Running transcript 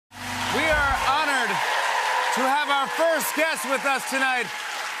To have our first guest with us tonight,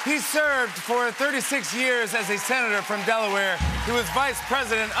 he served for 36 years as a senator from Delaware. He was vice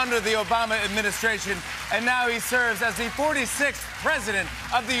president under the Obama administration, and now he serves as the 46th president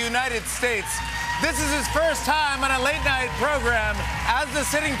of the United States. This is his first time on a late-night program as the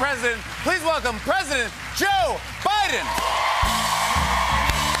sitting president. Please welcome President Joe Biden.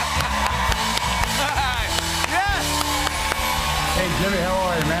 Yes. Hey, Jimmy, how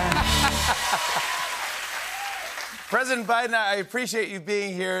are you, man? President Biden, I appreciate you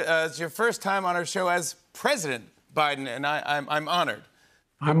being here. It's your first time on our show as President Biden, and I'm honored.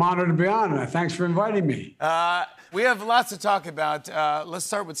 I'm honored to be on. Thanks for inviting me. We have lots to talk about. Let's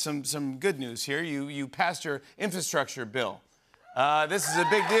start with some good news here. You passed your infrastructure bill. This is a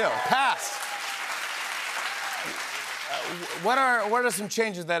big deal. Passed. What are some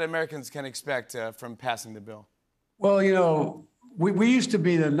changes that Americans can expect from passing the bill? Well, you know, we used to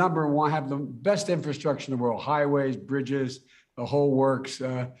be the number one, have the best infrastructure in the world, highways, bridges, the whole works.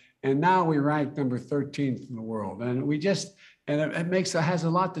 And now we rank number 13th in the world. And it has a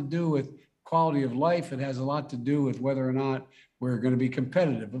lot to do with quality of life. It has a lot to do with whether or not we're going to be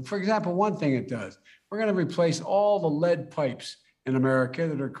competitive. But for example, one thing it does, we're going to replace all the lead pipes in America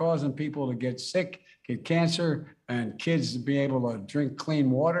that are causing people to get sick, get cancer, and kids to be able to drink clean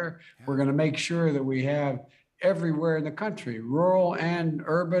water. We're going to make sure that we have everywhere in the country, rural and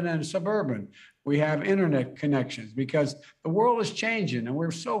urban and suburban, we have internet connections, because the world is changing and we're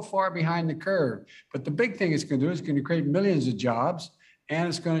so far behind the curve. But the big thing it's going to do is going to create millions of jobs, and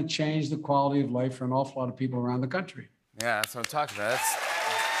it's going to change the quality of life for an awful lot of people around the country. Yeah, that's what I'm talking about.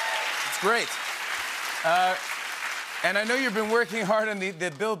 It's great. And I know you've been working hard on the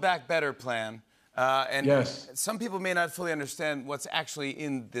Build Back Better plan. And yes. Some people may not fully understand what's actually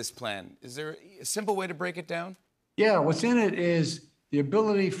in this plan. Is there a simple way to break it down? Yeah, what's in it is the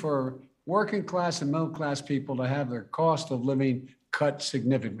ability for working class and middle class people to have their cost of living cut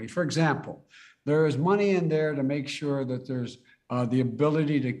significantly. For example, there is money in there to make sure that there's the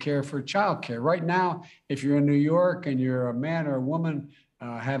ability to care for child care. Right now, if you're in New York and you're a man or a woman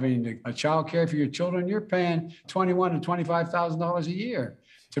having a child care for your children, you're paying $21,000 to $25,000 a year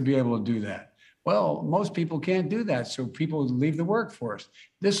to be able to do that. Well, most people can't do that, so people leave the workforce.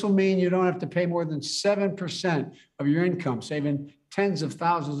 This will mean you don't have to pay more than 7% of your income, saving tens of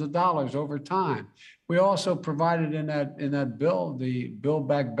thousands of dollars over time. We also provided in that bill, the Build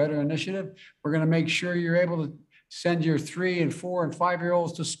Back Better initiative, we're going to make sure you're able to send your 3-, 4-, and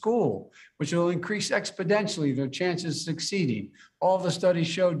 5-year-olds to school, which will increase exponentially their chances of succeeding. All the studies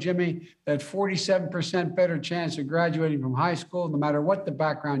show, Jimmy, that 47% better chance of graduating from high school, no matter what the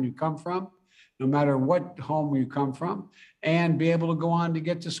background you come from, no matter what home you come from, and be able to go on to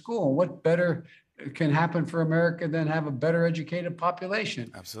get to school. What better can happen for America than have a better educated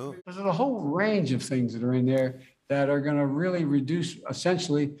population? Absolutely. There's a whole range of things that are in there that are going to really reduce,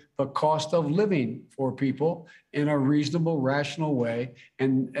 essentially, the cost of living for people in a reasonable, rational way.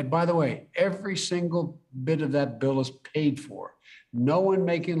 And by the way, every single bit of that bill is paid for. No one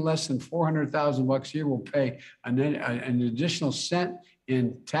making less than $400,000 a year will pay an additional cent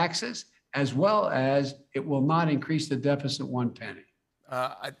in taxes, as well as it will not increase the deficit one penny.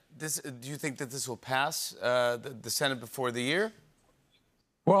 Do you think that this will pass the Senate before the year?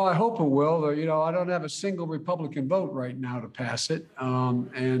 Well, I hope it will. You know, I don't have a single Republican vote right now to pass it.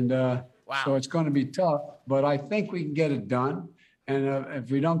 Wow. So it's going to be tough, but I think we can get it done. And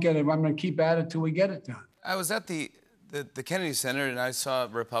if we don't get it, I'm going to keep at it till we get it done. I was at the Kennedy Center, and I saw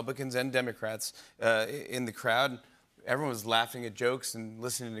Republicans and Democrats in the crowd. Everyone was laughing at jokes and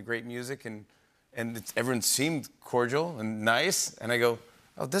listening to great music, and everyone seemed cordial and nice. And I go,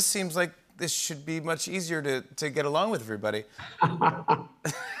 oh, this seems like this should be much easier to get along with everybody.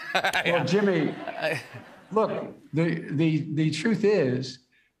 Well, Jimmy, look, the truth is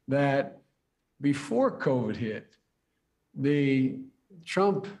that before COVID hit, the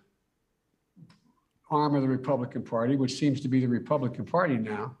Trump arm of the Republican Party, which seems to be the Republican Party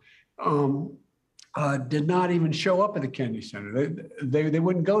now, did not even show up at the Kennedy Center. They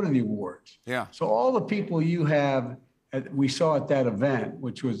wouldn't go to the awards. Yeah. So all the people you have, we saw at that event,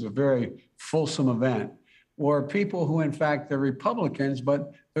 which was a very fulsome event, were people who, in fact, they're Republicans,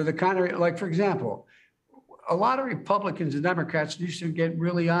 but they're the kind of, like, for example, a lot of Republicans and Democrats used to get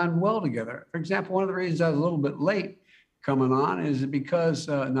really on well together. For example, one of the reasons I was a little bit late coming on is because,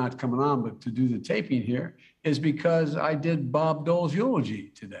 not coming on, but to do the taping here, is because I did Bob Dole's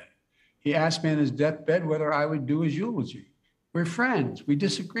eulogy today. He asked me on his deathbed whether I would do his eulogy. We're friends. We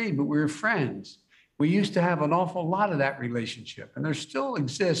disagreed, but we were friends. We used to have an awful lot of that relationship, and there still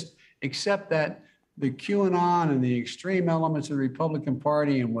exists, except that the QAnon and the extreme elements of the Republican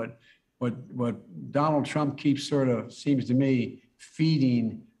Party and what what Donald Trump keeps sort of, seems to me,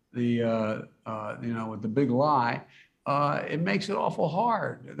 feeding the with the big lie, it makes it awful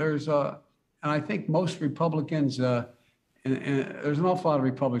hard. And I think most Republicans, and there's an awful lot of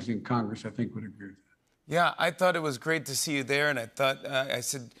Republicans in Congress, I think, would agree with that. Yeah, I thought it was great to see you there, and I thought,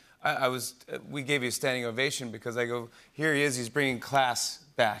 we gave you a standing ovation because I go, here he is, he's bringing class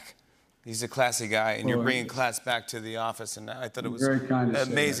back. He's a classy guy, and you're bringing class back to the office, and I thought it was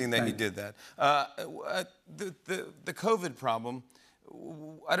amazing that you did that. The COVID problem,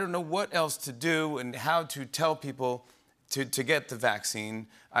 I don't know what else to do and how to tell people to get the vaccine.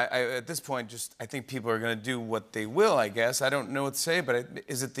 At this point, I think people are going to do what they will, I guess. I don't know what to say, but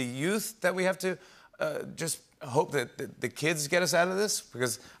is it the youth that we have to just hope that the kids get us out of this?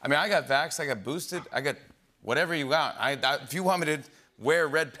 Because, I mean, I got vaxxed, I got boosted, I got whatever you want. If you want me to wear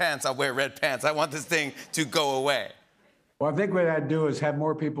red pants, I'll wear red pants. I want this thing to go away. Well, I think what I'd do is have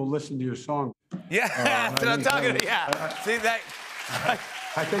more people listen to your song. Yeah, that's what I'm talking about. Yeah, see that?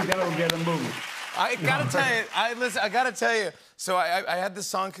 I think that'll get a movement. I gotta tell you, I gotta tell you. So I had this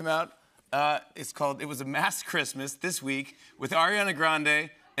song come out. It's called "It Was a Masked Christmas" this week with Ariana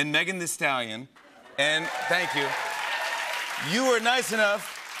Grande and Megan Thee Stallion. And thank you. You were nice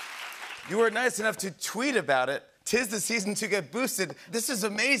enough to tweet about it. 'Tis the season to get boosted. This is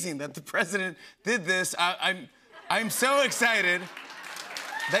amazing that the president did this. I'm so excited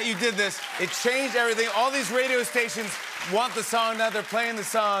that you did this. It changed everything. All these radio stations want the song now. They're playing the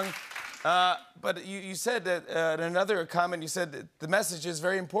song. But you said that in another comment, you said that the message is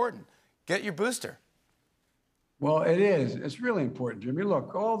very important. Get your booster. Well, it is. It's really important, Jimmy.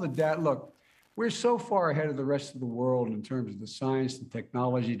 Look, all the data. Look, we're so far ahead of the rest of the world in terms of the science and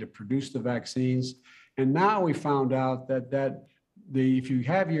technology to produce the vaccines. And now we found out that if you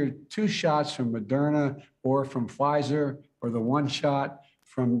have your 2 shots from Moderna or from Pfizer or the 1 shot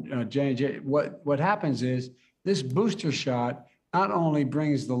from J&J, what happens is this booster shot not only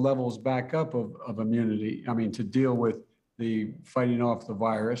brings the levels back up of immunity, I mean, to deal with the fighting off the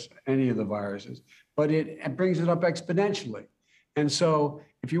virus, any of the viruses, but it brings it up exponentially. And so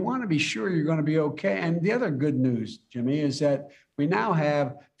if you want to be sure you're going to be okay, and the other good news, Jimmy, is that we now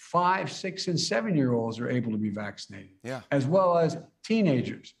have 5, 6, and 7-year-olds are able to be vaccinated, as well as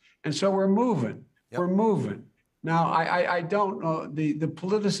teenagers. And so we're moving. Yep. We're moving. Now, I don't know the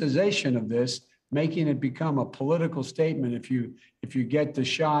politicization of this, making it become a political statement if you get the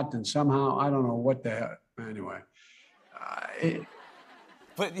shot and somehow, I don't know what the hell. Anyway.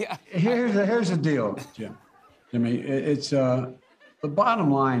 But yeah. Here's the deal, Jimmy. It's the bottom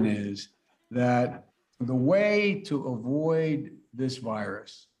line is that the way to avoid this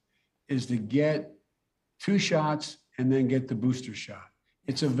virus is to get 2 shots and then get the booster shot.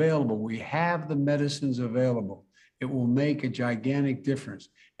 It's available. We have the medicines available. It will make a gigantic difference.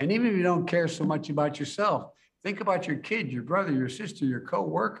 And even if you don't care so much about yourself, think about your kid, your brother, your sister, your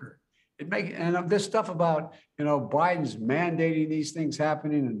coworker. And this stuff about, Biden's mandating these things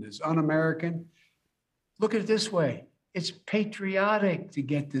happening and it's un-American. Look at it this way. It's patriotic to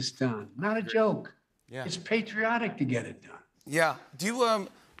get this done. Not a joke. Yeah. It's patriotic to get it done. Yeah. Do you,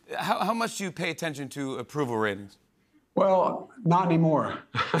 how much do you pay attention to approval ratings? Well, not anymore.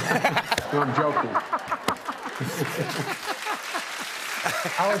 No, I'm joking.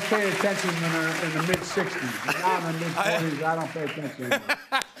 I was paying attention in the mid-60s. Now in the mid-40s, I don't pay attention anymore.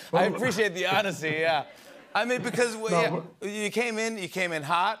 I appreciate the honesty, yeah. I mean, because you came in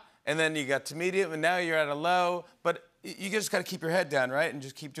hot, and then you got to medium, and now you're at a low. But you just got to keep your head down, right, and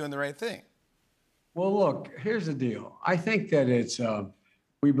just keep doing the right thing. Well, look, here's the deal. I think that it's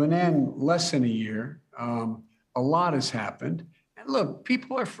we've been in less than a year. A lot has happened. And look,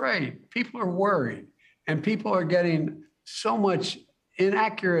 people are afraid. People are worried. And people are getting so much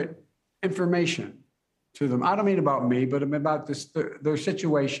inaccurate information to them. I don't mean about me, but about their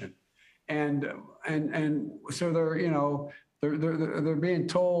situation. And so they're being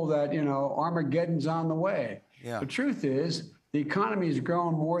told that, Armageddon's on the way. Yeah. The truth is, the economy has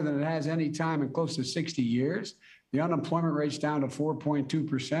grown more than it has any time in close to 60 years. The unemployment rate's down to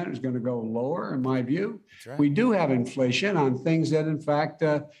 4.2%. It's going to go lower, in my view. Right. We do have inflation on things that, in fact,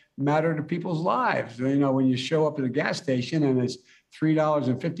 matter to people's lives. When you show up at a gas station and it's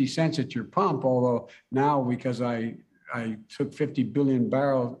 $3.50 at your pump, although now because I took 50 million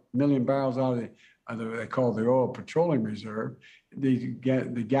barrels out of they call the oil petroleum reserve, the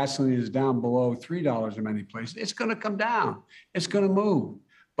gasoline is down below $3 in many places. It's going to come down. It's going to move.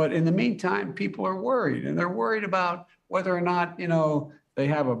 But in the meantime, people are worried, and they're worried about whether or not, they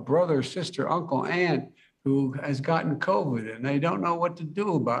have a brother, sister, uncle, aunt who has gotten COVID, and they don't know what to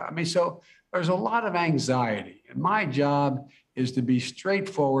do about it. I mean, so there's a lot of anxiety. And my job is to be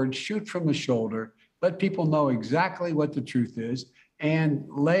straightforward, shoot from the shoulder, let people know exactly what the truth is, and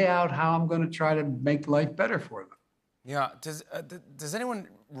lay out how I'm going to try to make life better for them. Yeah. Does anyone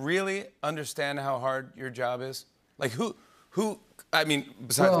really understand how hard your job is? Like who? I mean,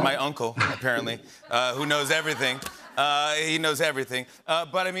 besides my uncle, apparently, who knows everything. He knows everything.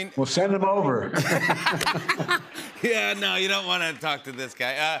 But I mean, well, send him over. Yeah, no, you don't want to talk to this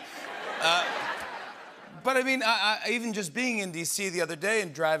guy. But I mean, even just being in D.C. the other day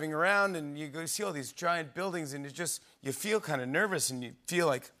and driving around, and you go see all these giant buildings, and you feel kind of nervous, and you feel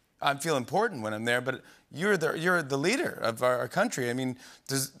like I feel important when I'm there. But you're the leader of our country. I mean,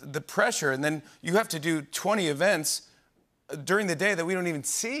 there's the pressure, and then you have to do 20 events during the day that we don't even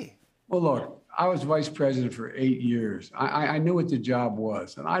see. Well, look, I was vice president for 8 years. I knew what the job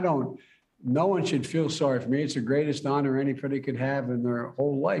was, and no one should feel sorry for me. It's the greatest honor anybody could have in their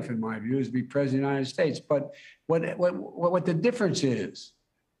whole life, in my view, is to be president of the United States. But what the difference is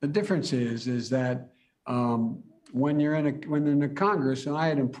that when you're in the Congress, and I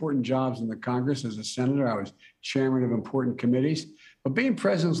had important jobs in the Congress as a senator, I was chairman of important committees. But being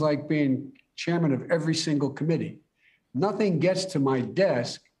president is like being chairman of every single committee. Nothing gets to my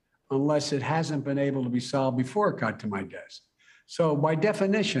desk unless it hasn't been able to be solved before it got to my desk. So by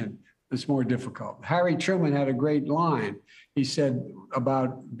definition, it's more difficult. Harry Truman had a great line. He said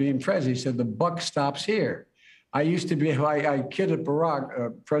about being president, he said, the buck stops here. I used to be, I kidded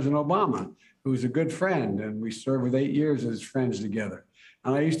President Obama, who was a good friend, and we served with 8 years as friends together.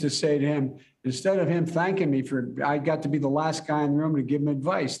 And I used to say to him, instead of him thanking me I got to be the last guy in the room to give him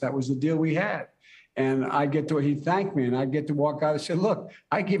advice. That was the deal we had. And he thanked me, and I'd get to walk out and say, look,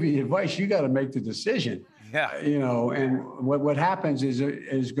 I give you the advice, you got to make the decision. Yeah. You know, and what happens is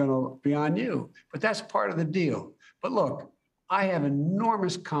going to be on you. But that's part of the deal. But look, I have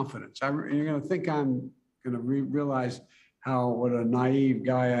enormous confidence. You're going to think I'm going to realize what a naive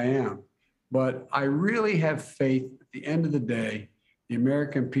guy I am. But I really have faith at the end of the day, the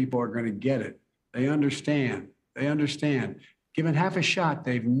American people are going to get it. They understand. Given half a shot,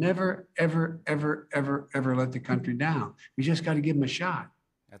 they've never, ever, ever, ever, ever let the country down. We just got to give them a shot.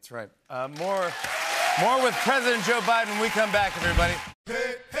 That's right. More with President Joe Biden when we come back, everybody.